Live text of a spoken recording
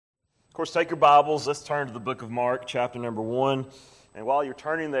Of course, take your Bibles. Let's turn to the book of Mark, chapter number 1. And while you're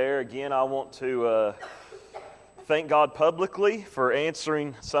turning there, again, I want to thank God publicly for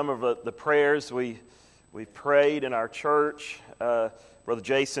answering some of the prayers we prayed in our church. Brother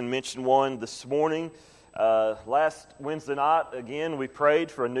Jason mentioned one this morning. Last Wednesday night, again, we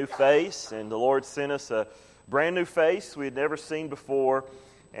prayed for a new face, and the Lord sent us a brand new face we had never seen before.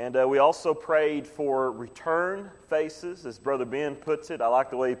 And we also prayed for return faces, as Brother Ben puts it. I like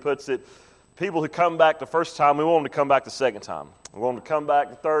the way he puts it. People who come back the first time, we want them to come back the second time. We want them to come back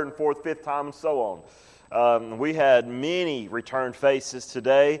the third and fourth, fifth time, and so on. We had many return faces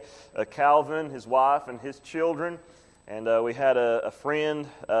today. Calvin, his wife, and his children. And we had a friend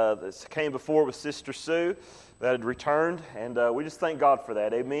that came before with Sister Sue that had returned. And we just thank God for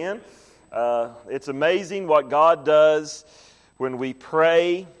that. Amen. It's amazing what God does when we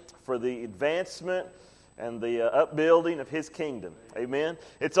pray for the advancement and the upbuilding of His kingdom. Amen.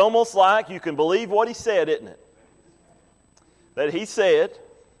 It's almost like you can believe what He said, isn't it? That He said,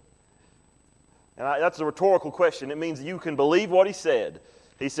 and that's a rhetorical question. It means you can believe what He said.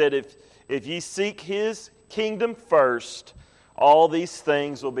 He said, if ye seek His kingdom first, all these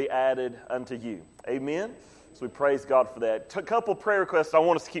things will be added unto you. Amen. So we praise God for that. A couple of prayer requests I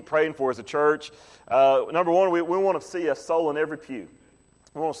want us to keep praying for as a church. Number one, we want to see a soul in every pew.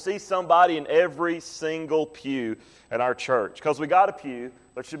 We want to see somebody in every single pew in our church. Because we got a pew,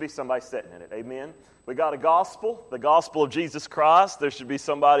 there should be somebody sitting in it. Amen. We got a gospel, the gospel of Jesus Christ. There should be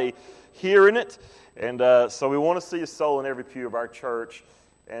somebody hearing it. And so we want to see a soul in every pew of our church.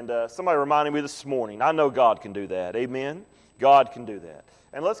 And somebody reminded me this morning, I know God can do that. Amen. God can do that.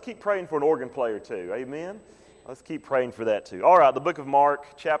 And let's keep praying for an organ player too. Amen. Let's keep praying for that too. All right, the book of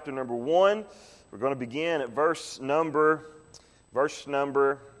Mark, chapter number 1. We're going to begin at verse number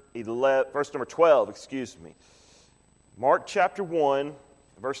 12, excuse me. Mark chapter 1,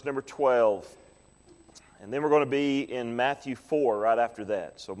 verse number 12. And then we're going to be in Matthew 4 right after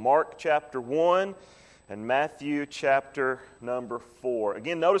that. So Mark chapter 1 and Matthew chapter number 4.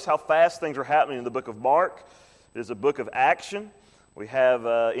 Again, notice how fast things are happening in the book of Mark. It is a book of action. We have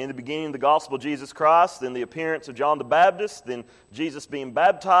in the beginning the gospel of Jesus Christ, then the appearance of John the Baptist, then Jesus being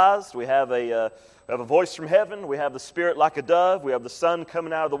baptized. We have a voice from heaven. We have the Spirit like a dove. We have the Son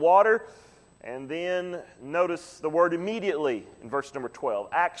coming out of the water. And then notice the word immediately in verse number 12.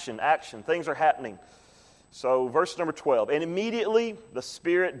 Action. Things are happening. So verse number 12. And immediately the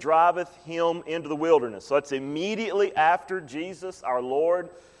Spirit driveth him into the wilderness. So it's immediately after Jesus, our Lord,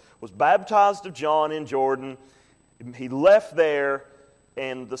 was baptized of John in Jordan. He left there,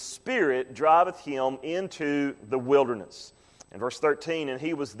 and the Spirit driveth him into the wilderness. In verse 13, and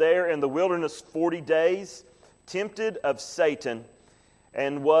he was there in the wilderness 40 days, tempted of Satan,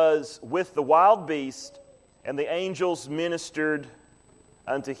 and was with the wild beast, and the angels ministered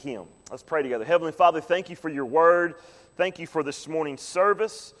unto him. Let's pray together. Heavenly Father, thank you for your word. Thank you for this morning's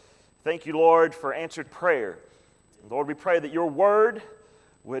service. Thank you, Lord, for answered prayer. Lord, we pray that your word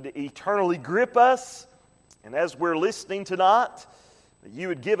would eternally grip us. And as we're listening tonight, that you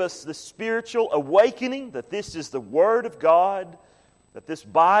would give us the spiritual awakening that this is the Word of God, that this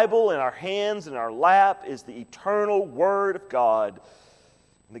Bible in our hands and our lap is the eternal Word of God.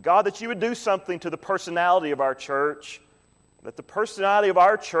 And that God, that you would do something to the personality of our church, that the personality of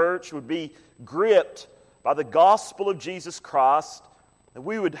our church would be gripped by the gospel of Jesus Christ, that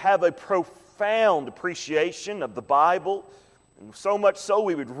we would have a profound appreciation of the Bible, and so much so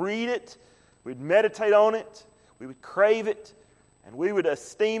we would read it, we'd meditate on it, we would crave it, and we would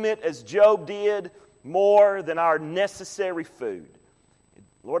esteem it as Job did more than our necessary food.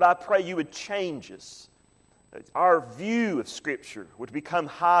 Lord, I pray you would change us. That our view of Scripture would become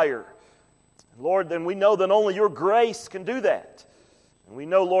higher. Lord, then we know that only your grace can do that. And we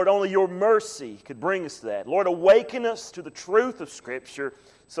know, Lord, only your mercy could bring us to that. Lord, awaken us to the truth of Scripture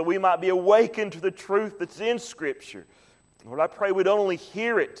so we might be awakened to the truth that's in Scripture. Lord, I pray we'd only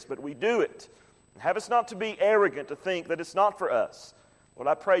hear it, but we do it. Have us not to be arrogant to think that it's not for us. Lord,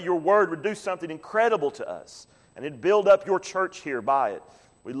 I pray your word would do something incredible to us, and it'd build up your church here by it.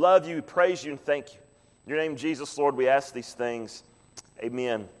 We love you, we praise you, and thank you. In your name, Jesus, Lord, we ask these things.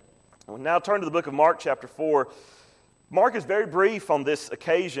 Amen. We'll now turn to the book of Mark, chapter 4. Mark is very brief on this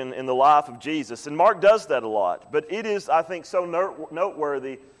occasion in the life of Jesus, and Mark does that a lot. But it is, I think, so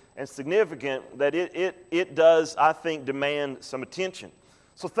noteworthy and significant that it does, I think, demand some attention.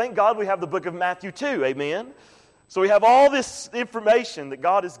 So thank God we have the book of Matthew too, amen? So we have all this information that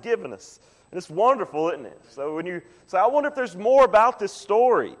God has given us. And it's wonderful, isn't it? So when you say, I wonder if there's more about this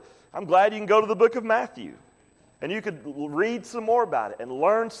story, I'm glad you can go to the book of Matthew. And you could read some more about it and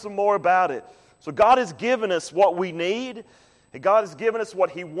learn some more about it. So God has given us what we need. And God has given us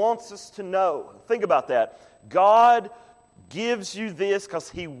what He wants us to know. Think about that. God gives you this because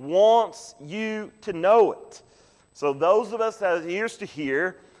He wants you to know it. So those of us that have ears to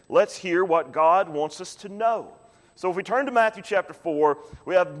hear, let's hear what God wants us to know. So if we turn to Matthew chapter 4,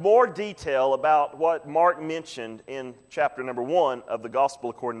 we have more detail about what Mark mentioned in chapter number 1 of the Gospel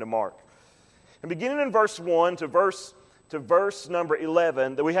according to Mark. And beginning in verse 1 to verse number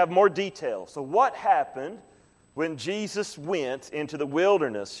 11, that we have more detail. So what happened when Jesus went into the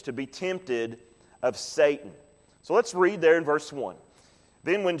wilderness to be tempted of Satan? So let's read there in verse 1.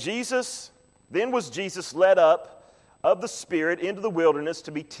 Then was Jesus led up of the Spirit into the wilderness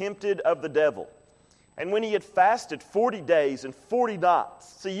to be tempted of the devil. And when he had fasted 40 days and 40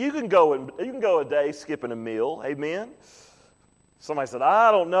 nights. So you can go a day skipping a meal. Amen. Somebody said,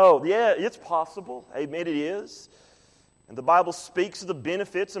 I don't know. Yeah, it's possible. Amen, it is. And the Bible speaks of the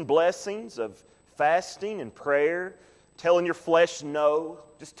benefits and blessings of fasting and prayer, telling your flesh no,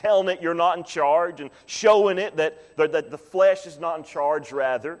 just telling it you're not in charge and showing it that the flesh is not in charge,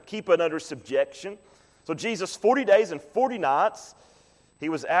 rather. Keep it under subjection. So Jesus, 40 days and 40 nights, he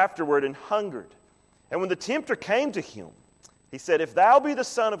was afterward and hungered. And when the tempter came to him, he said, If thou be the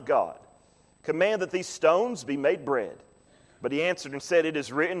Son of God, command that these stones be made bread. But he answered and said, It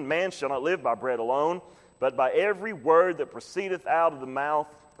is written, Man shall not live by bread alone, but by every word that proceedeth out of the mouth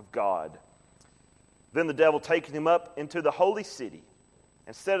of God. Then the devil taking him up into the holy city,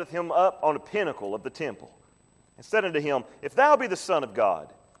 and setteth him up on a pinnacle of the temple, and said unto him, If thou be the Son of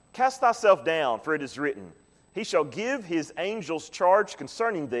God, cast thyself down, for it is written, He shall give his angels charge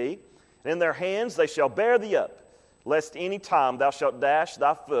concerning thee, and in their hands they shall bear thee up, lest any time thou shalt dash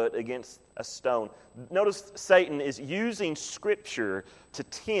thy foot against a stone. Notice Satan is using Scripture to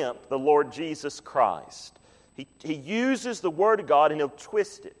tempt the Lord Jesus Christ. He uses the Word of God and he'll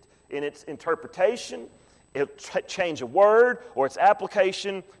twist it in its interpretation. He'll change a word or its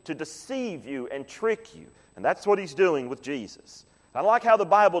application to deceive you and trick you. And that's what he's doing with Jesus. I like how the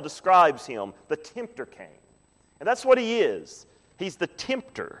Bible describes him. The tempter came. And that's what he is. He's the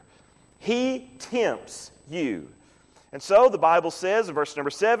tempter. He tempts you. And so the Bible says in verse number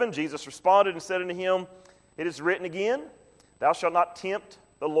 7, Jesus responded and said unto him, It is written again, Thou shalt not tempt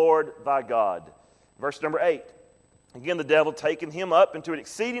the Lord thy God. Verse number 8, Again the devil taketh him up into an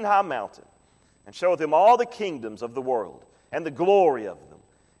exceeding high mountain, and showeth him all the kingdoms of the world, and the glory of them,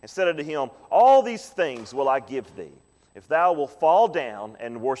 and said unto him, All these things will I give thee, if thou wilt fall down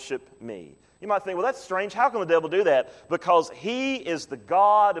and worship me. You might think, well, that's strange. How can the devil do that? Because he is the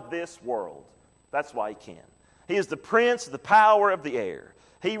God of this world. That's why he can. He is the prince, the power of the air.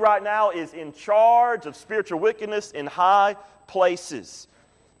 He right now is in charge of spiritual wickedness in high places.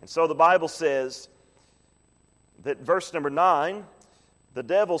 And so the Bible says that verse number 9, the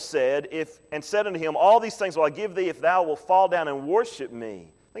devil said, and said unto him, All these things will I give thee if thou wilt fall down and worship me.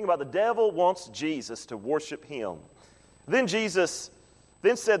 Think about it. The devil wants Jesus to worship him. Then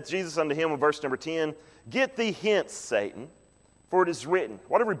said Jesus unto him in verse number 10, Get thee hence, Satan, for it is written.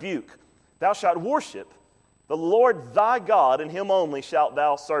 What a rebuke. Thou shalt worship the Lord thy God, and him only shalt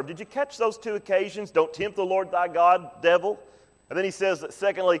thou serve. Did you catch those two occasions? Don't tempt the Lord thy God, devil. And then he says,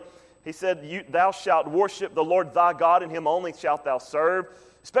 secondly, he said, Thou shalt worship the Lord thy God, and him only shalt thou serve.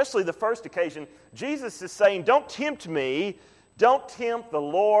 Especially the first occasion, Jesus is saying, Don't tempt me. Don't tempt the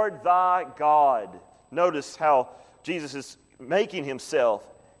Lord thy God. Notice how Jesus is making himself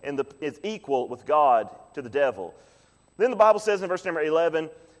is equal with God to the devil. Then the Bible says in verse number 11,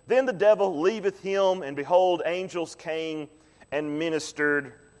 Then the devil leaveth him, and behold, angels came and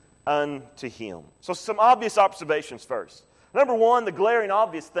ministered unto him. So some obvious observations first. Number one, the glaring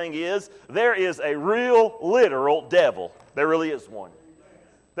obvious thing is there is a real, literal devil. There really is one.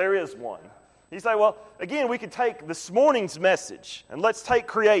 There is one. You say, well, again, we could take this morning's message, and let's take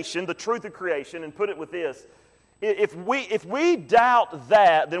creation, the truth of creation, and put it with this. If we doubt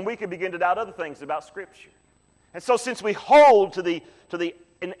that, then we can begin to doubt other things about Scripture. And so since we hold to the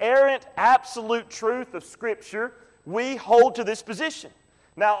inerrant, absolute truth of Scripture, we hold to this position.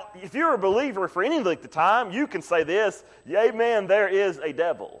 Now, if you're a believer for any length of time, you can say this, amen, there is a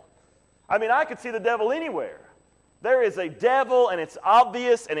devil. I mean, I could see the devil anywhere. There is a devil, and it's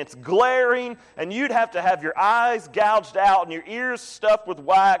obvious, and it's glaring, and you'd have to have your eyes gouged out and your ears stuffed with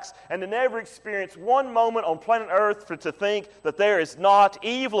wax, and to never experience one moment on planet Earth to think that there is not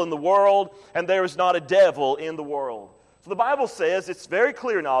evil in the world, and there is not a devil in the world. So the Bible says, it's very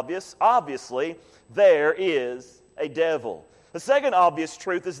clear and obvious, obviously, there is a devil. The second obvious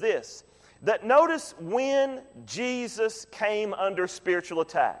truth is this, that notice when Jesus came under spiritual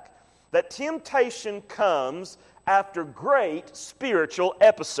attack, that temptation comes after great spiritual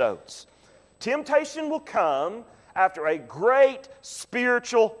episodes. Temptation will come after a great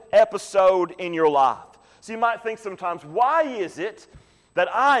spiritual episode in your life. So you might think sometimes, why is it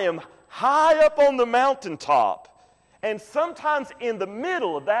that I am high up on the mountaintop, and sometimes in the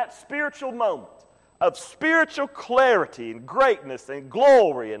middle of that spiritual moment of spiritual clarity and greatness and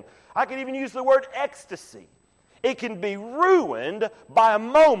glory, and I can even use the word ecstasy, it can be ruined by a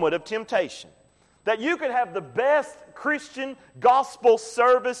moment of temptation? That you could have the best Christian gospel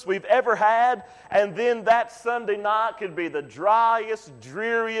service we've ever had, and then that Sunday night could be the driest,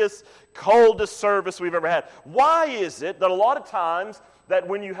 dreariest, coldest service we've ever had. Why is it that a lot of times that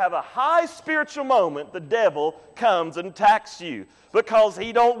when you have a high spiritual moment, the devil comes and attacks you? Because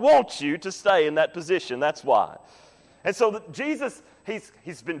he don't want you to stay in that position. That's why. And so Jesus,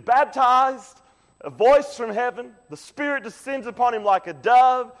 he's been baptized. A voice from heaven, the Spirit descends upon him like a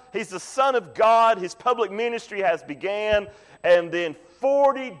dove. He's the Son of God. His public ministry has began. And then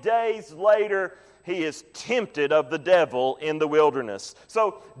 40 days later, he is tempted of the devil in the wilderness.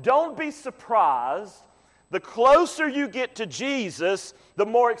 So don't be surprised. The closer you get to Jesus, the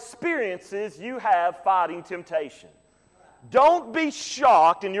more experiences you have fighting temptation. Don't be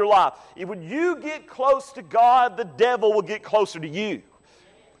shocked in your life. When you get close to God, the devil will get closer to you.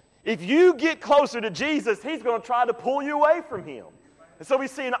 If you get closer to Jesus, he's going to try to pull you away from him. And so we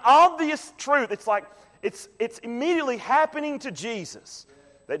see an obvious truth. It's like it's immediately happening to Jesus.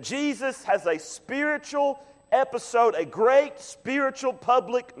 That Jesus has a spiritual episode, a great spiritual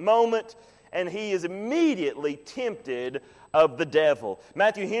public moment, and he is immediately tempted of the devil.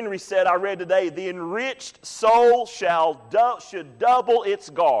 Matthew Henry said, I read today, the enriched soul should double its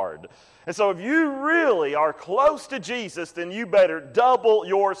guard. And so if you really are close to Jesus, then you better double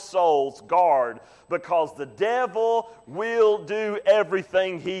your soul's guard, because the devil will do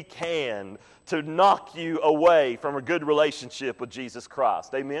everything he can to knock you away from a good relationship with Jesus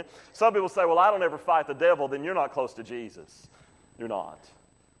Christ. Amen? Some people say, well, I don't ever fight the devil. Then you're not close to Jesus. You're not.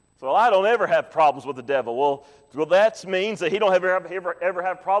 So, well, I don't ever have problems with the devil. Well, that means that he don't ever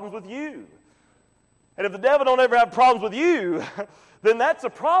have problems with you. And if the devil don't ever have problems with you, then that's a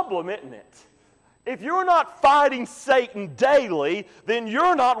problem, isn't it? If you're not fighting Satan daily, then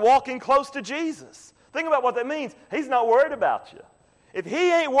you're not walking close to Jesus. Think about what that means. He's not worried about you. If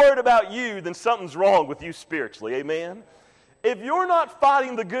he ain't worried about you, then something's wrong with you spiritually. Amen? If you're not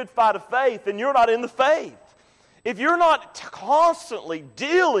fighting the good fight of faith, then you're not in the faith. If you're not constantly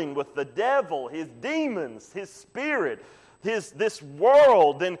dealing with the devil, his demons, his spirit, this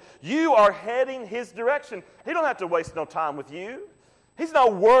world, then you are heading his direction. He don't have to waste no time with you. He's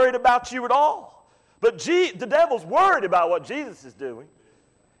not worried about you at all. But the devil's worried about what Jesus is doing.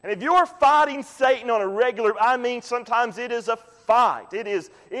 And if you're fighting Satan on a regular, sometimes it is a fight. It is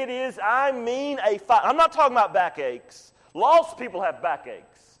a fight. I'm not talking about backaches. Lost people have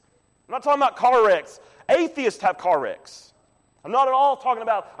backaches. I'm not talking about car wrecks. Atheists have car wrecks. I'm not at all talking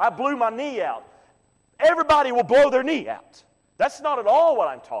about, I blew my knee out. Everybody will blow their knee out. That's not at all what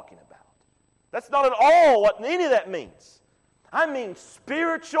I'm talking about. That's not at all what any of that means. I mean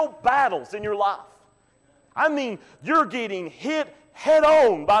spiritual battles in your life. I mean you're getting hit head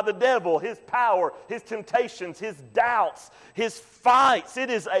on by the devil, his power, his temptations, his doubts, his fights. It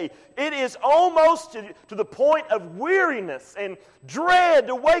is almost to the point of weariness and dread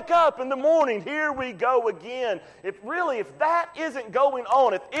to wake up in the morning. Here we go again. If that isn't going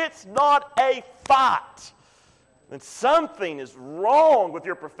on, if it's not a fight, then something is wrong with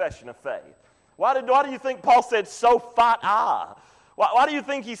your profession of faith. Why do you think Paul said, so fight I? Why do you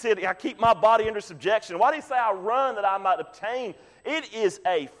think he said, I keep my body under subjection? Why do he say, I run that I might obtain? It is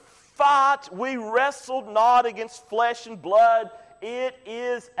a fight. We wrestled not against flesh and blood. It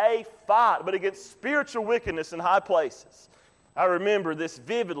is a fight, but against spiritual wickedness in high places. I remember this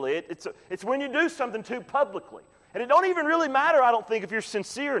vividly. It's when you do something too publicly. And it don't even really matter, I don't think, if you're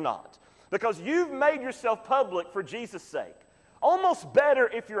sincere or not. Because you've made yourself public for Jesus' sake. Almost better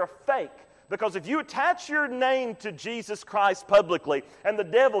if you're a fake. Because if you attach your name to Jesus Christ publicly, and the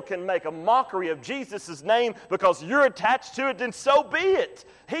devil can make a mockery of Jesus' name because you're attached to it, then so be it.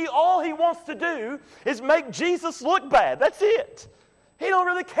 All he wants to do is make Jesus look bad. That's it. He don't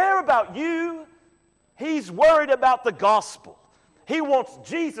really care about you. He's worried about the gospel. He wants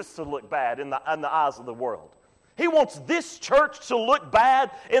Jesus to look bad in the eyes of the world. He wants this church to look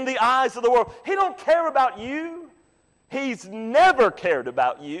bad in the eyes of the world. He don't care about you. He's never cared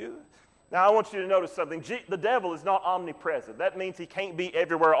about you. Now, I want you to notice something. The devil is not omnipresent. That means he can't be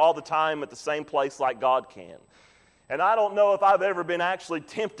everywhere all the time at the same place like God can. And I don't know if I've ever been actually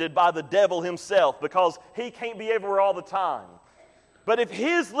tempted by the devil himself, because he can't be everywhere all the time. But if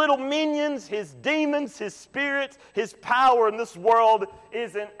his little minions, his demons, his spirits, his power in this world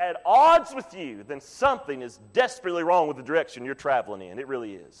isn't at odds with you, then something is desperately wrong with the direction you're traveling in. It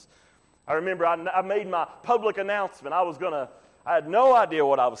really is. I remember I made my public announcement. I had no idea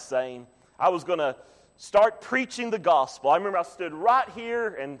what I was saying. I was going to start preaching the gospel. I remember I stood right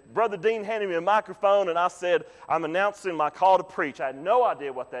here, and Brother Dean handed me a microphone, and I said, I'm announcing my call to preach. I had no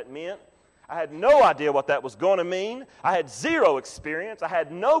idea what that meant. I had no idea what that was going to mean. I had zero experience. I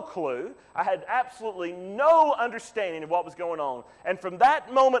had no clue. I had absolutely no understanding of what was going on. And from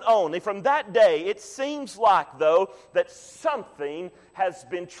that moment on, from that day, it seems like, though, that something has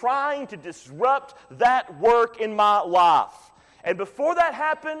been trying to disrupt that work in my life. And before that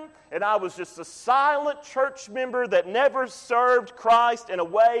happened, and I was just a silent church member that never served Christ in a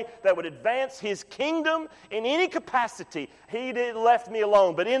way that would advance His kingdom in any capacity, He left me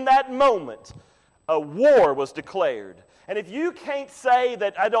alone. But in that moment, a war was declared. And if you can't say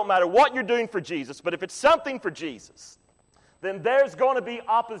that it don't matter what you're doing for Jesus, but if it's something for Jesus, then there's going to be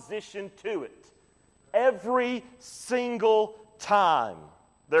opposition to it. Every single time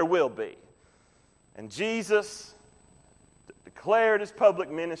there will be. And Jesus declared His public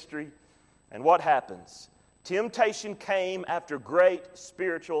ministry, and what happens? Temptation came after a great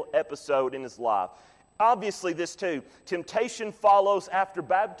spiritual episode in His life. Obviously, this too, temptation follows after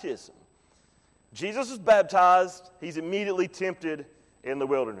baptism. Jesus was baptized, He's immediately tempted in the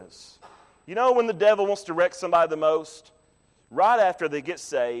wilderness. You know when the devil wants to wreck somebody the most? Right after they get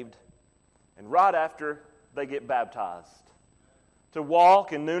saved, and right after they get baptized. To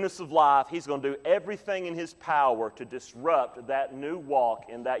walk in newness of life, he's going to do everything in his power to disrupt that new walk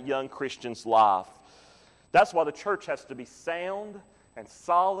in that young Christian's life. That's why the church has to be sound and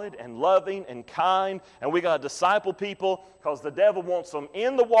solid and loving and kind. And we got to disciple people because the devil wants them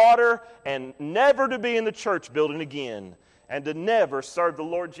in the water and never to be in the church building again. And to never serve the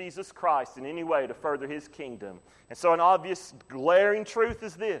Lord Jesus Christ in any way to further His kingdom. And so an obvious glaring truth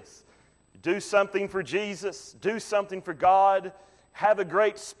is this. Do something for Jesus. Do something for God. Have a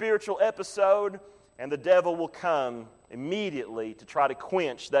great spiritual episode, and the devil will come immediately to try to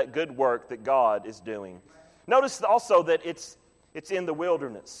quench that good work that God is doing. Notice also that it's in the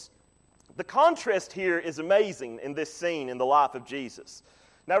wilderness. The contrast here is amazing in this scene in the life of Jesus.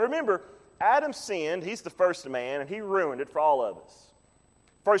 Now remember, Adam sinned, he's the first man, and he ruined it for all of us.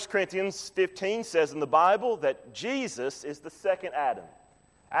 1 Corinthians 15 says in the Bible that Jesus is the second Adam.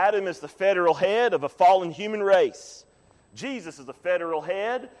 Adam is the federal head of a fallen human race. Jesus is the federal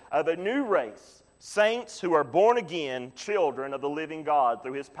head of a new race, saints who are born again, children of the living God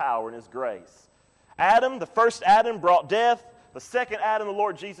through His power and His grace. Adam, the first Adam, brought death. The second Adam, the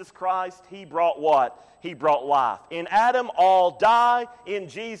Lord Jesus Christ, He brought what? He brought life. In Adam, all die. In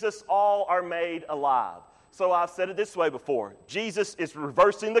Jesus, all are made alive. So I've said it this way before. Jesus is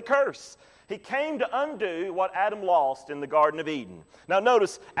reversing the curse. He came to undo what Adam lost in the Garden of Eden. Now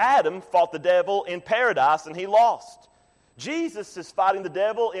notice, Adam fought the devil in paradise and he lost. Jesus is fighting the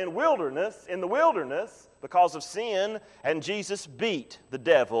devil in the wilderness because of sin, and Jesus beat the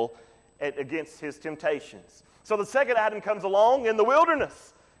devil against his temptations. So the second Adam comes along in the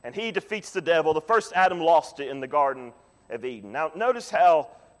wilderness, and he defeats the devil. The first Adam lost it in the Garden of Eden. Now notice how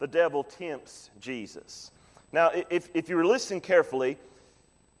the devil tempts Jesus. Now if you were listening carefully,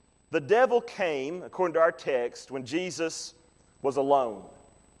 the devil came, according to our text, when Jesus was alone.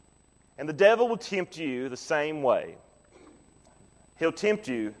 And the devil will tempt you the same way. He'll tempt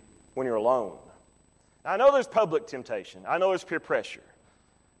you when you're alone. Now, I know there's public temptation. I know there's peer pressure.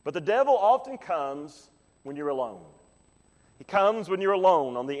 But the devil often comes when you're alone. He comes when you're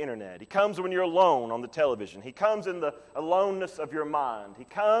alone on the internet. He comes when you're alone on the television. He comes in the aloneness of your mind. He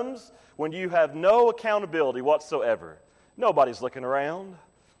comes when you have no accountability whatsoever. Nobody's looking around.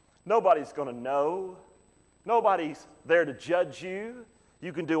 Nobody's going to know. Nobody's there to judge you.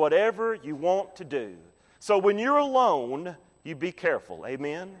 You can do whatever you want to do. So when you're alone, you be careful.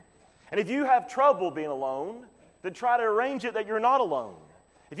 Amen? And if you have trouble being alone, then try to arrange it that you're not alone.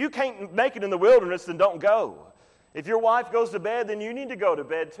 If you can't make it in the wilderness, then don't go. If your wife goes to bed, then you need to go to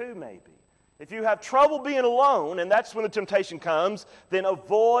bed too, maybe. If you have trouble being alone, and that's when the temptation comes, then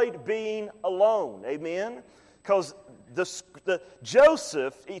avoid being alone. Amen? Because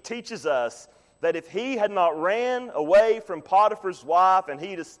Joseph, he teaches us that if he had not ran away from Potiphar's wife and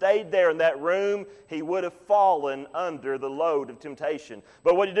he'd have stayed there in that room, he would have fallen under the load of temptation.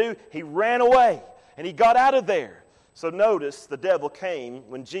 But what did he do? He ran away and he got out of there. So notice the devil came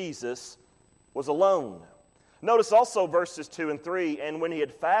when Jesus was alone. Notice also verses 2 and 3, and when he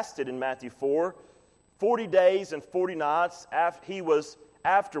had fasted in Matthew 4, 40 days and 40 nights, he was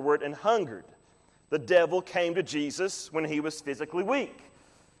afterward and hungered. the devil came to Jesus when he was physically weak.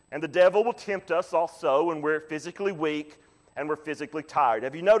 And the devil will tempt us also when we're physically weak and we're physically tired.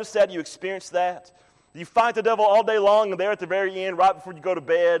 Have you noticed that? You experienced that? You fight the devil all day long, and there at the very end, right before you go to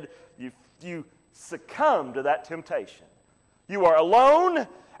bed, you succumb to that temptation. You are alone,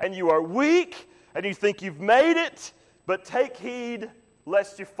 and you are weak, and you think you've made it, but take heed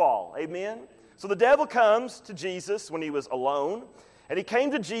lest you fall. Amen? So the devil comes to Jesus when he was alone, and he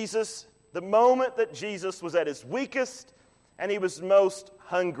came to Jesus the moment that Jesus was at his weakest and he was most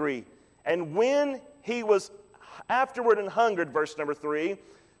hungry. And when he was afterward and hungered, verse number 3,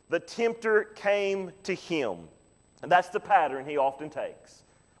 the tempter came to him. And that's the pattern he often takes.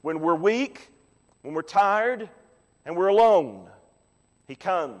 When we're weak, when we're tired, and we're alone, he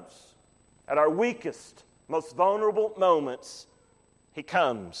comes. At our weakest, most vulnerable moments, he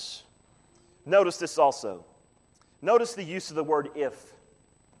comes. Notice this also. Notice the use of the word if.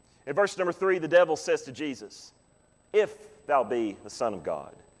 In verse number 3, the devil says to Jesus, if thou be the Son of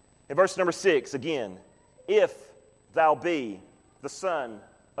God. In verse number 6, again, if thou be the Son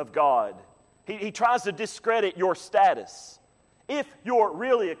of God. He tries to discredit your status. If you're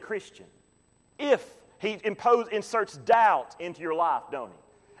really a Christian. If he inserts doubt into your life, don't he?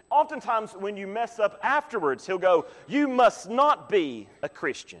 Oftentimes when you mess up afterwards, he'll go, you must not be a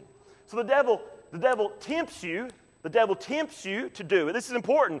Christian. So the devil tempts you. The devil tempts you to do it. This is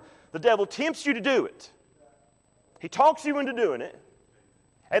important. The devil tempts you to do it. He talks you into doing it.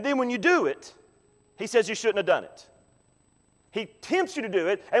 And then when you do it, he says you shouldn't have done it. He tempts you to do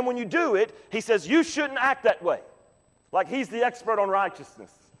it, and when you do it, he says you shouldn't act that way. Like he's the expert on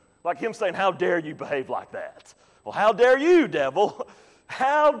righteousness. Like him saying, how dare you behave like that? Well, how dare you, devil?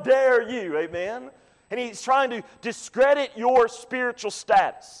 How dare you, amen? And he's trying to discredit your spiritual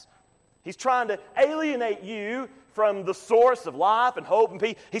status. He's trying to alienate you from the source of life and hope and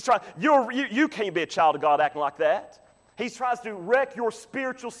peace. He's trying, you can't be a child of God acting like that. He tries to wreck your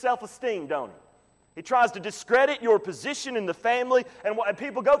spiritual self-esteem, don't he? He tries to discredit your position in the family, and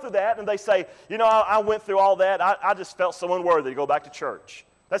people go through that, and they say, you know, I went through all that. I just felt so unworthy to go back to church.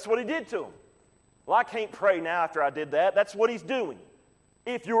 That's what he did to him. Well, I can't pray now after I did that. That's what he's doing.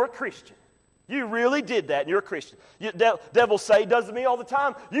 If you're a Christian, you really did that, and you're a Christian. Devil say, does to me all the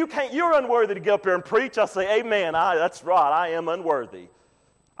time, you're unworthy to get up there and preach. I say, amen, that's right, I am unworthy.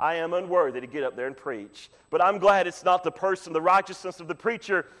 I am unworthy to get up there and preach. But I'm glad it's not the person, the righteousness of the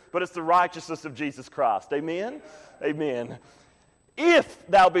preacher, but it's the righteousness of Jesus Christ. Amen? Amen. If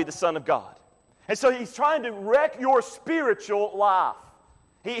thou be the Son of God. And so he's trying to wreck your spiritual life.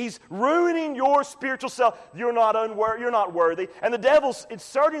 He's ruining your spiritual self. You're not worthy. And the devil's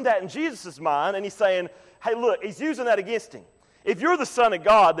inserting that in Jesus' mind, and he's saying, hey, look, he's using that against him. If you're the Son of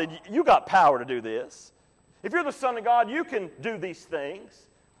God, then you got power to do this. If you're the Son of God, you can do these things.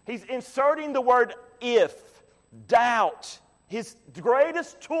 He's inserting the word if, doubt. His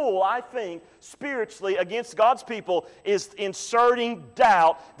greatest tool, I think, spiritually against God's people is inserting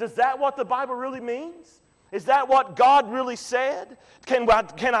doubt. Is that what the Bible really means? Is that what God really said? Can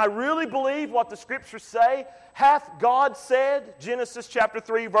I really believe what the Scriptures say? Hath God said, Genesis chapter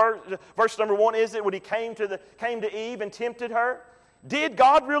 3, verse number 1, is it when he came to Eve and tempted her? Did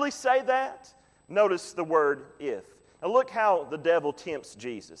God really say that? Notice the word if. Now look how the devil tempts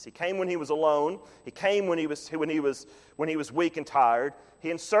Jesus. He came when he was alone. He came when he was weak and tired.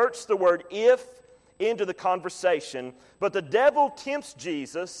 He inserts the word if into the conversation, but the devil tempts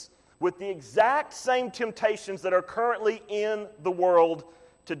Jesus with the exact same temptations that are currently in the world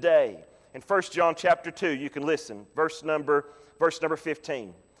today. In 1 John chapter 2, you can listen, verse number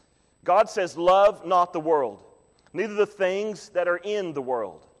 15. God says, love not the world, neither the things that are in the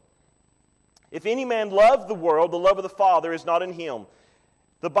world. If any man love the world, the love of the Father is not in him.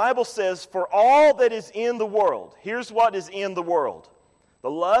 The Bible says, for all that is in the world, here's what is in the world: the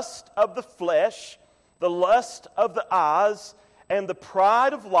lust of the flesh, the lust of the eyes, and the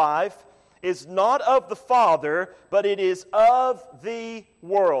pride of life is not of the Father, but it is of the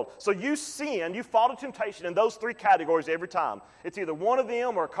world. So you sin, you fall to temptation in those three categories every time. It's either one of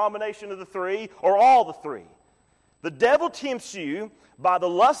them or a combination of the three or all the three. The devil tempts you by the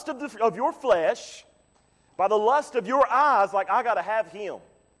lust of your flesh, by the lust of your eyes, like I got to have him,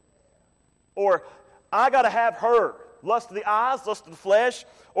 or I got to have her. Lust of the eyes, lust of the flesh,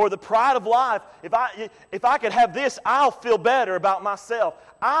 or the pride of life. If I could have this, I'll feel better about myself.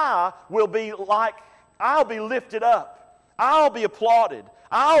 I'll be lifted up. I'll be applauded.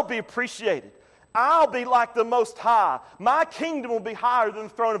 I'll be appreciated. I'll be like the Most High. My kingdom will be higher than the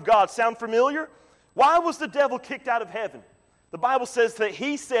throne of God. Sound familiar? Why was the devil kicked out of heaven? The Bible says that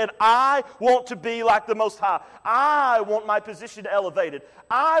he said, I want to be like the Most High. I want my position elevated.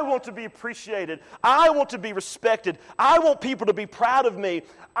 I want to be appreciated. I want to be respected. I want people to be proud of me.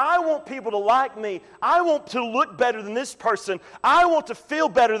 I want people to like me. I want to look better than this person. I want to feel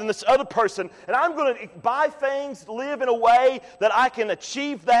better than this other person. And I'm going to buy things, live in a way that I can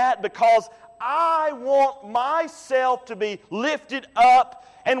achieve that because I want myself to be lifted up.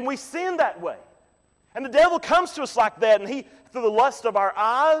 And we sin that way. And the devil comes to us like that, and he, through the lust of our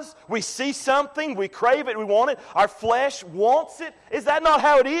eyes, we see something, we crave it, we want it, our flesh wants it. Is that not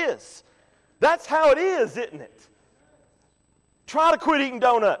how it is? That's how it is, isn't it? Try to quit eating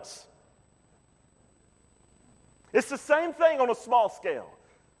donuts. It's the same thing on a small scale.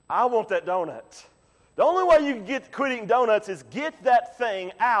 I want that donut. The only way you can quit eating donuts is get that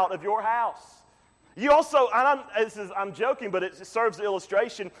thing out of your house. You also, and I'm joking, but it serves the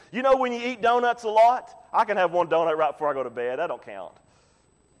illustration. You know when you eat donuts a lot? I can have one donut right before I go to bed. That don't count.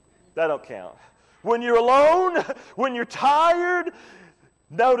 That don't count. When you're alone, when you're tired,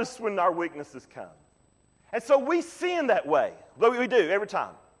 notice when our weaknesses come. And so we sin that way. We do every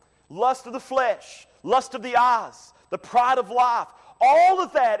time. Lust of the flesh, lust of the eyes, the pride of life. All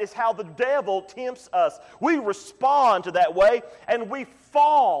of that is how the devil tempts us. We respond to that way, and we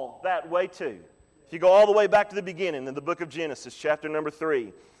fall that way too. If you go all the way back to the beginning in the book of Genesis, chapter number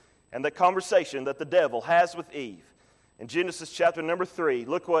 3, and the conversation that the devil has with Eve. In Genesis chapter number 3,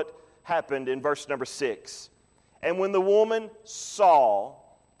 look what happened in verse number 6. And when the woman saw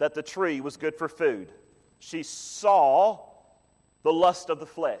that the tree was good for food, she saw the lust of the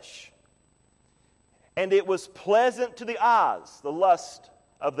flesh. And it was pleasant to the eyes, the lust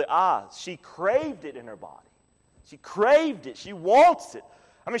of the eyes. She craved it in her body. She craved it. She wants it.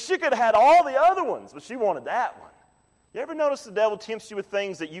 I mean, she could have had all the other ones, but she wanted that one. You ever notice the devil tempts you with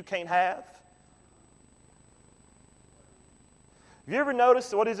things that you can't have? Have you ever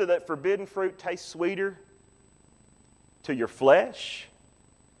noticed, what is it, that forbidden fruit tastes sweeter to your flesh?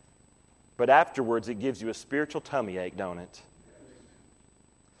 But afterwards, it gives you a spiritual tummy ache, don't it?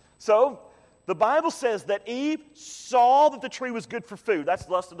 So, the Bible says that Eve saw that the tree was good for food. That's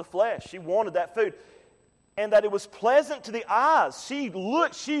lust of the flesh. She wanted that food. And that it was pleasant to the eyes. She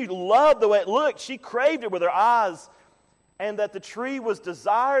loved the way it looked. She craved it with her eyes. And that the tree was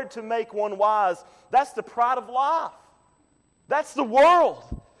desired to make one wise. That's the pride of life. That's the world.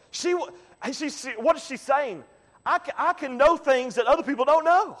 What is she saying? I can know things that other people don't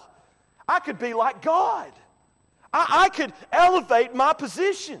know. I could be like God. I could elevate my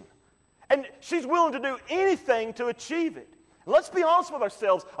position. And she's willing to do anything to achieve it. Let's be honest with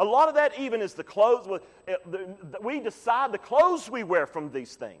ourselves. A lot of that even is the clothes. We decide the clothes we wear from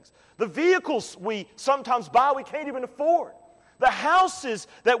these things. The vehicles we sometimes buy we can't even afford. The houses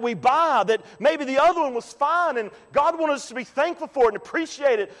that we buy that maybe the other one was fine and God wanted us to be thankful for it and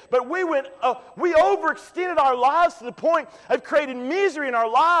appreciate it. But we overextended our lives to the point of creating misery in our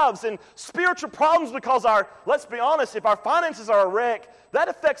lives and spiritual problems because let's be honest, if our finances are a wreck, that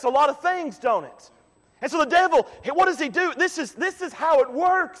affects a lot of things, don't it? And so the devil, what does he do? This is how it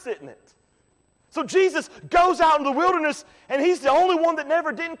works, isn't it? So Jesus goes out in the wilderness, and he's the only one that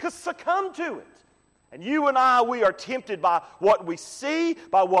never didn't succumb to it. And you and I, we are tempted by what we see,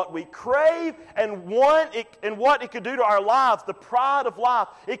 by what we crave, and what it could do to our lives, the pride of life.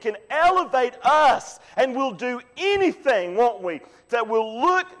 It can elevate us, and we'll do anything, won't we, that will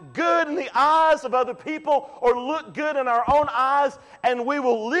look good in the eyes of other people or look good in our own eyes, and we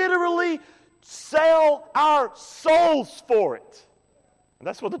will literally sell our souls for it. And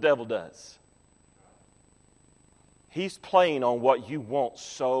that's what the devil does. He's playing on what you want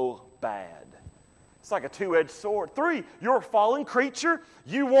so bad. It's like a two-edged sword. 3, you're a fallen creature.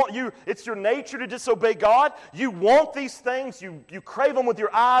 It's your nature to disobey God. You want these things. You crave them with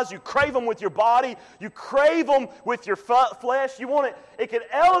your eyes. You crave them with your body. You crave them with your flesh. You want it. It can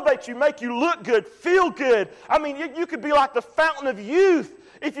elevate you, make you look good, feel good. I mean, you could be like the fountain of youth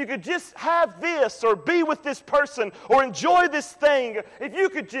if you could just have this or be with this person or enjoy this thing. If you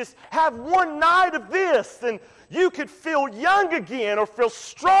could just have one night of this, then you could feel young again or feel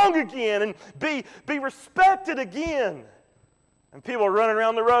strong again and be respected again. And people are running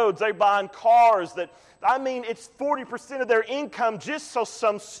around the roads. They're buying cars that, it's 40% of their income just so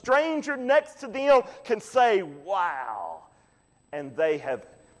some stranger next to them can say, wow. And they have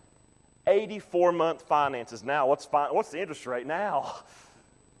 84-month finances now. What's the interest rate now?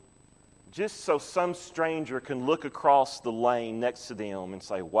 Just so some stranger can look across the lane next to them and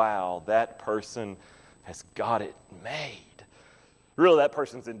say, wow, that person has got it made. Really, that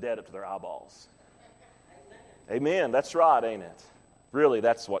person's in debt up to their eyeballs. Amen. That's right, ain't it? Really,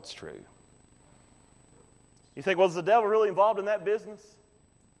 that's what's true. You think, well, is the devil really involved in that business?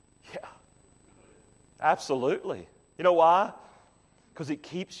 Yeah, absolutely. You know why? Because it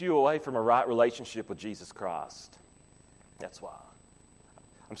keeps you away from a right relationship with Jesus Christ. That's why.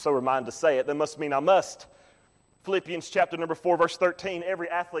 I'm so reminded to say it. That must mean I must. Philippians chapter number 4, verse 13. Every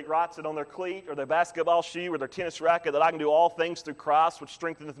athlete writes it on their cleat or their basketball shoe or their tennis racket that I can do all things through Christ, which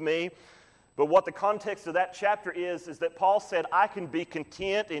strengtheneth me. But what the context of that chapter is that Paul said, I can be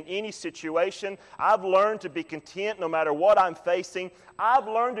content in any situation. I've learned to be content no matter what I'm facing. I've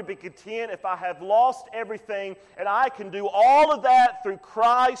learned to be content if I have lost everything, and I can do all of that through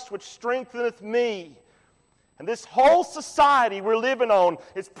Christ, which strengtheneth me. And this whole society we're living on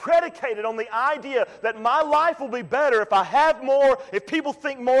is predicated on the idea that my life will be better if I have more, if people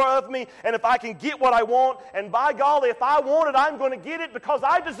think more of me, and if I can get what I want. And by golly, if I want it, I'm going to get it because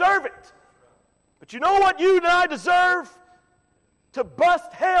I deserve it. But you know what you and I deserve? To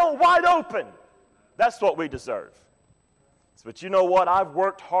bust hell wide open. That's what we deserve. But you know what? I've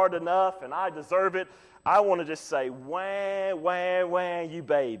worked hard enough and I deserve it. I want to just say, wah, wah, wah, you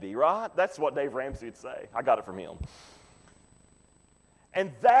baby, right? That's what Dave Ramsey would say. I got it from him.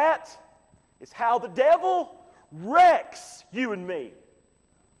 And that is how the devil wrecks you and me.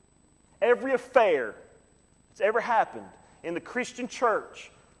 Every affair that's ever happened in the Christian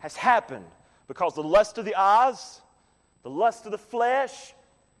church has happened because the lust of the eyes, the lust of the flesh,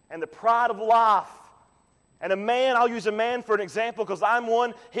 and the pride of life. And a man, I'll use a man for an example because I'm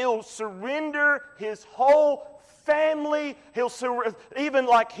one, he'll surrender his whole family. Even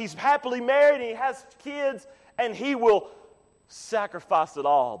like he's happily married and he has kids, and he will sacrifice it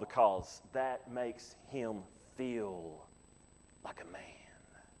all because that makes him feel like a man.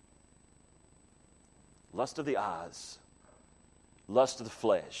 Lust of the eyes, lust of the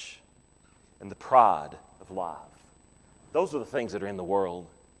flesh, and the pride of life. Those are the things that are in the world.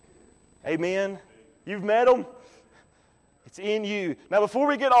 Amen? You've met them? It's in you. Now, before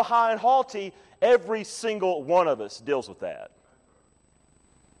we get all high and haughty, every single one of us deals with that.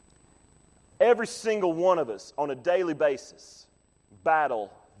 Every single one of us on a daily basis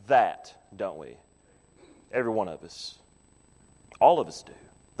battle that, don't we? Every one of us. All of us do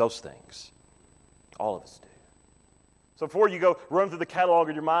those things. All of us do. So before you go run through the catalog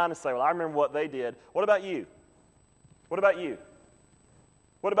of your mind and say, well, I remember what they did, what about you? What about you?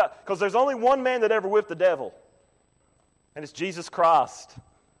 What about, because there's only one man that ever whipped the devil, and it's Jesus Christ.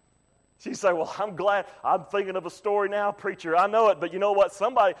 You say, well, I'm glad, I'm thinking of a story now, preacher, I know it, but you know what,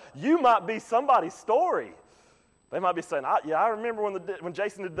 you might be somebody's story. They might be saying, I remember when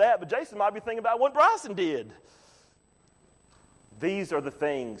Jason did that, but Jason might be thinking about what Bryson did. These are the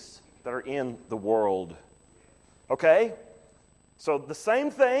things that are in the world. Okay? So the same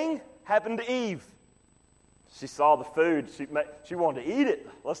thing happened to Eve. She saw the food. She wanted to eat it.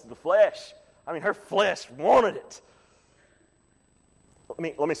 Lust of the flesh. I mean, her flesh wanted it.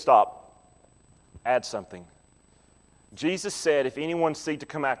 Let me stop. Add something. Jesus said, if anyone seek to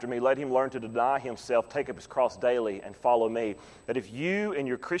come after me, let him learn to deny himself, take up his cross daily, and follow me. That if you in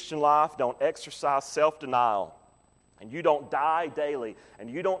your Christian life don't exercise self-denial, and you don't die daily, and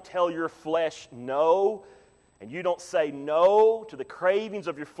you don't tell your flesh no, and you don't say no to the cravings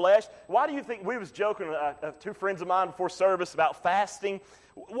of your flesh. Why do you think, we was joking, two friends of mine before service about fasting.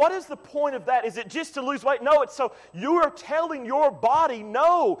 What is the point of that? Is it just to lose weight? No, it's so you are telling your body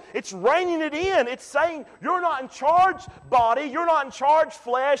no. It's reining it in. It's saying you're not in charge, body. You're not in charge,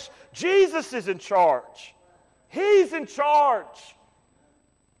 flesh. Jesus is in charge. He's in charge.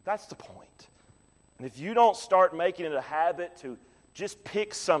 That's the point. And if you don't start making it a habit to just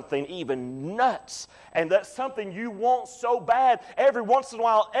pick something even nuts, and that's something you want so bad, every once in a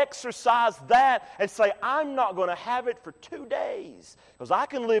while exercise that and say, I'm not going to have it for 2 days because I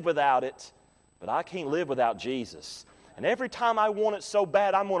can live without it, but I can't live without Jesus. And every time I want it so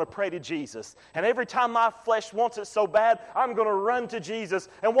bad, I'm going to pray to Jesus. And every time my flesh wants it so bad, I'm going to run to Jesus.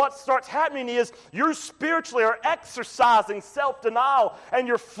 And what starts happening is you spiritually are exercising self-denial, and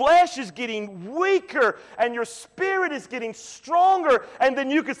your flesh is getting weaker, and your spirit is getting stronger. And then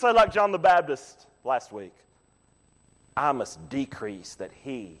you could say, like John the Baptist last week, I must decrease that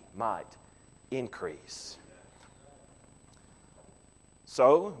he might increase.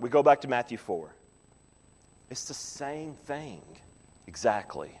 So we go back to Matthew 4. It's the same thing,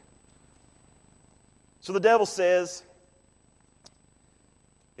 exactly. So the devil says,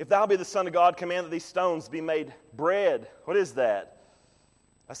 if thou be the Son of God, command that these stones be made bread. What is that?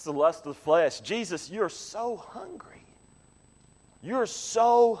 That's the lust of the flesh. Jesus, you're so hungry. You're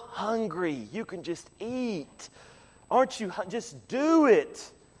so hungry. You can just eat. Aren't you? Just do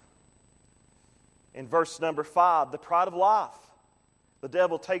it. In verse number 5, the pride of life. The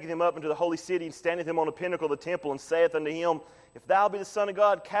devil taketh him up into the holy city, and standeth him on the pinnacle of the temple, and saith unto him, If thou be the Son of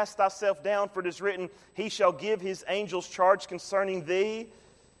God, cast thyself down, for it is written, He shall give his angels charge concerning thee,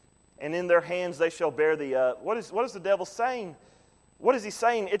 and in their hands they shall bear thee up. What is the devil saying? What is he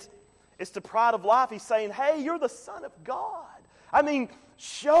saying? It's the pride of life. He's saying, hey, you're the Son of God. I mean,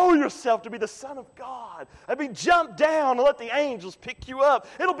 show yourself to be the Son of God. I mean, jump down and let the angels pick you up.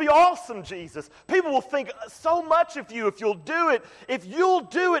 It'll be awesome, Jesus. People will think so much of you if you'll do it. If you'll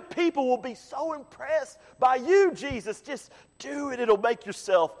do it, people will be so impressed by you, Jesus. Just do it. It'll make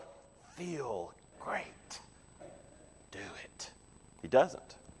yourself feel great. Do it. He doesn't.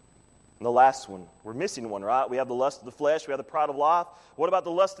 And the last one, we're missing one, right? We have the lust of the flesh. We have the pride of life. What about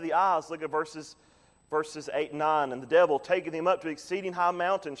the lust of the eyes? Look at verses 8 and 9. And the devil taketh him up to exceeding high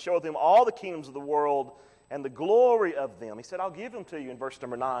mountain, showeth him all the kingdoms of the world and the glory of them. He said, I'll give them to you in verse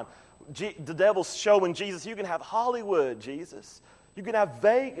number 9. The devil's showing Jesus, you can have Hollywood, Jesus. You can have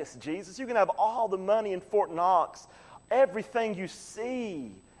Vegas, Jesus. You can have all the money in Fort Knox. Everything you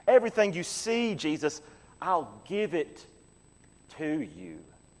see, Jesus, I'll give it to you.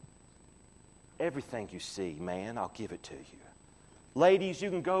 Everything you see, man, I'll give it to you. Ladies,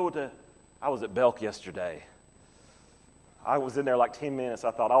 you can go to... I was at Belk yesterday. I was in there like 10 minutes. I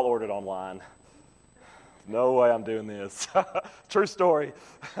thought, I'll order it online. No way I'm doing this. True story.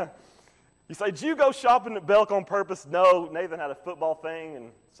 You say, did you go shopping at Belk on purpose? No, Nathan had a football thing,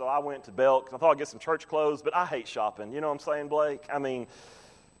 and so I went to Belk. I thought I'd get some church clothes, but I hate shopping. You know what I'm saying, Blake? I mean,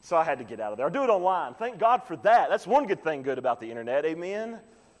 so I had to get out of there. I'll do it online. Thank God for that. That's one good about the internet. Amen?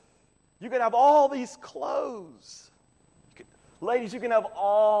 You can have all these clothes. Ladies, you can have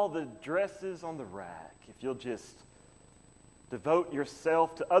all the dresses on the rack if you'll just devote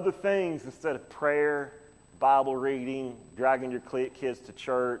yourself to other things instead of prayer, Bible reading, dragging your kids to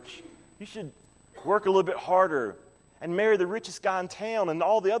church. You should work a little bit harder and marry the richest guy in town, and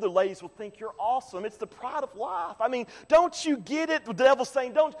all the other ladies will think you're awesome. It's the pride of life. I mean, don't you get it? The devil's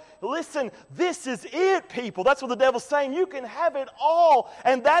saying, listen, this is it, people. That's what the devil's saying. You can have it all,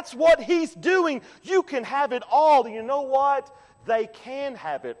 and that's what he's doing. You can have it all. And you know what? They can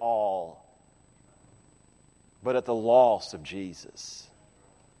have it all, but at the loss of Jesus.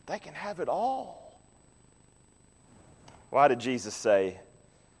 They can have it all. Why did Jesus say,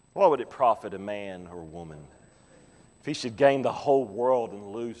 what would it profit a man or woman if he should gain the whole world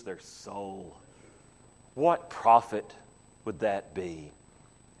and lose their soul? What profit would that be?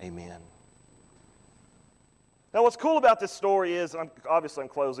 Amen. Now, what's cool about this story is, obviously I'm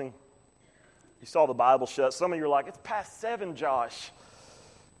closing. You saw the Bible shut. Some of you are like, it's past 7, Josh.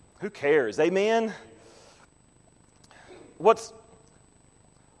 Who cares? Amen? What's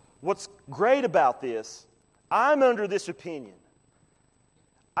great about this, I'm under this opinion.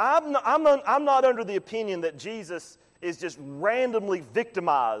 I'm not under the opinion that Jesus is just randomly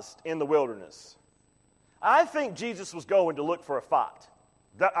victimized in the wilderness. I think Jesus was going to look for a fight.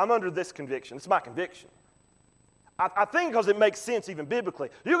 I'm under this conviction. It's my conviction. I think because it makes sense even biblically.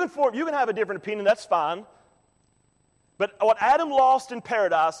 You can have a different opinion, that's fine. But what Adam lost in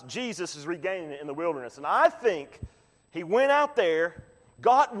paradise, Jesus is regaining it in the wilderness. And I think he went out there,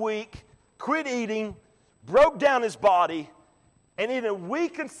 got weak, quit eating, broke down his body, and in a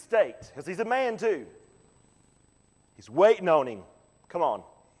weakened state, because he's a man too, he's waiting on him. Come on.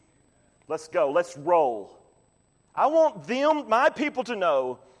 Let's go. Let's roll. I want my people to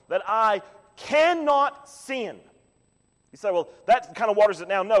know that I cannot sin. You say, well, that kind of waters it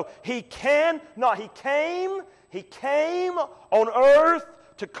down. No, he cannot. He came on earth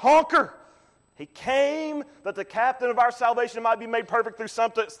to conquer. He came that the captain of our salvation might be made perfect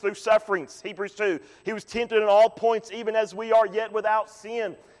through sufferings. Hebrews 2. He was tempted in all points, even as we are, yet without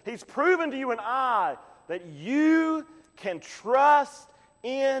sin. He's proven to you and I that you can trust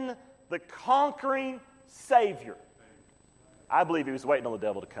in the conquering Savior. I believe he was waiting on the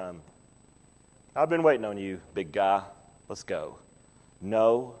devil to come. I've been waiting on you, big guy. Let's go.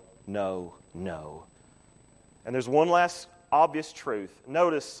 No, no, no. And there's one last obvious truth.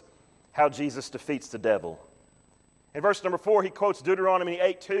 Notice how Jesus defeats the devil. In verse number 4, he quotes Deuteronomy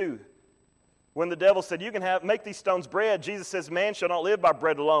 8:2. When the devil said, you can make these stones bread, Jesus says, man shall not live by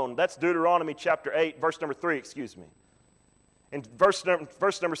bread alone. That's Deuteronomy chapter 8, verse number 3, In verse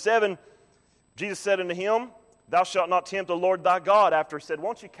number 7, Jesus said unto him, thou shalt not tempt the Lord thy God. After he said,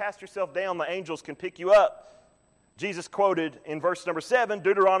 won't you cast yourself down, the angels can pick you up. Jesus quoted in verse number 7,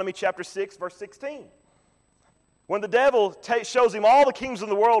 Deuteronomy chapter 6, verse 16. When the devil shows him all the kingdoms of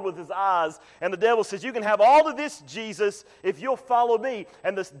the world with his eyes, and the devil says, you can have all of this, Jesus, if you'll follow me.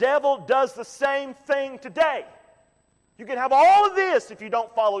 And this devil does the same thing today. You can have all of this if you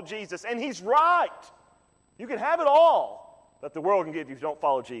don't follow Jesus. And he's right. You can have it all. that the world can give you if you don't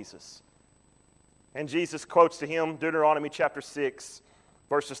follow Jesus. And Jesus quotes to him Deuteronomy chapter 6,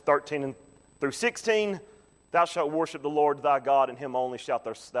 verses 13 through 16. Thou shalt worship the Lord thy God, and him only shalt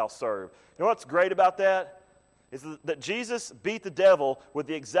thou serve. You know what's great about that? Is that Jesus beat the devil with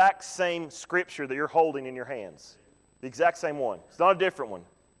the exact same scripture that you're holding in your hands. The exact same one. It's not a different one.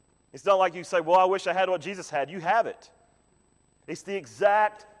 It's not like you say, well, I wish I had what Jesus had. You have it. It's the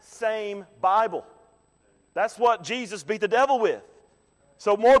exact same Bible. That's what Jesus beat the devil with.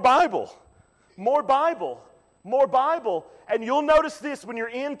 So more Bible. More Bible. More Bible. And you'll notice this when you're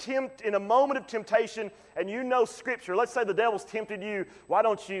in a moment of temptation and you know Scripture. Let's say the devil's tempted you. Why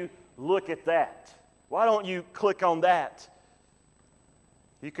don't you look at that? Why don't you click on that?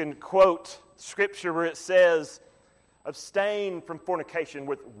 You can quote Scripture where it says, abstain from fornication,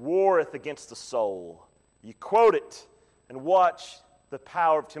 which warreth against the soul. You quote it and watch the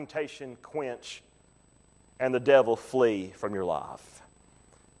power of temptation quench and the devil flee from your life.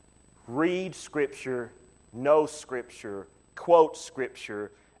 Read Scripture, know Scripture, quote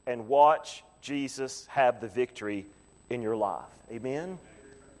Scripture, and watch Jesus have the victory in your life. Amen?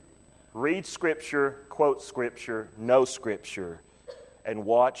 Read Scripture, quote Scripture, know Scripture, and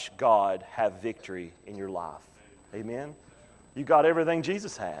watch God have victory in your life. Amen? You got everything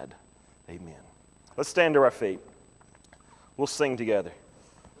Jesus had. Amen. Let's stand to our feet. We'll sing together.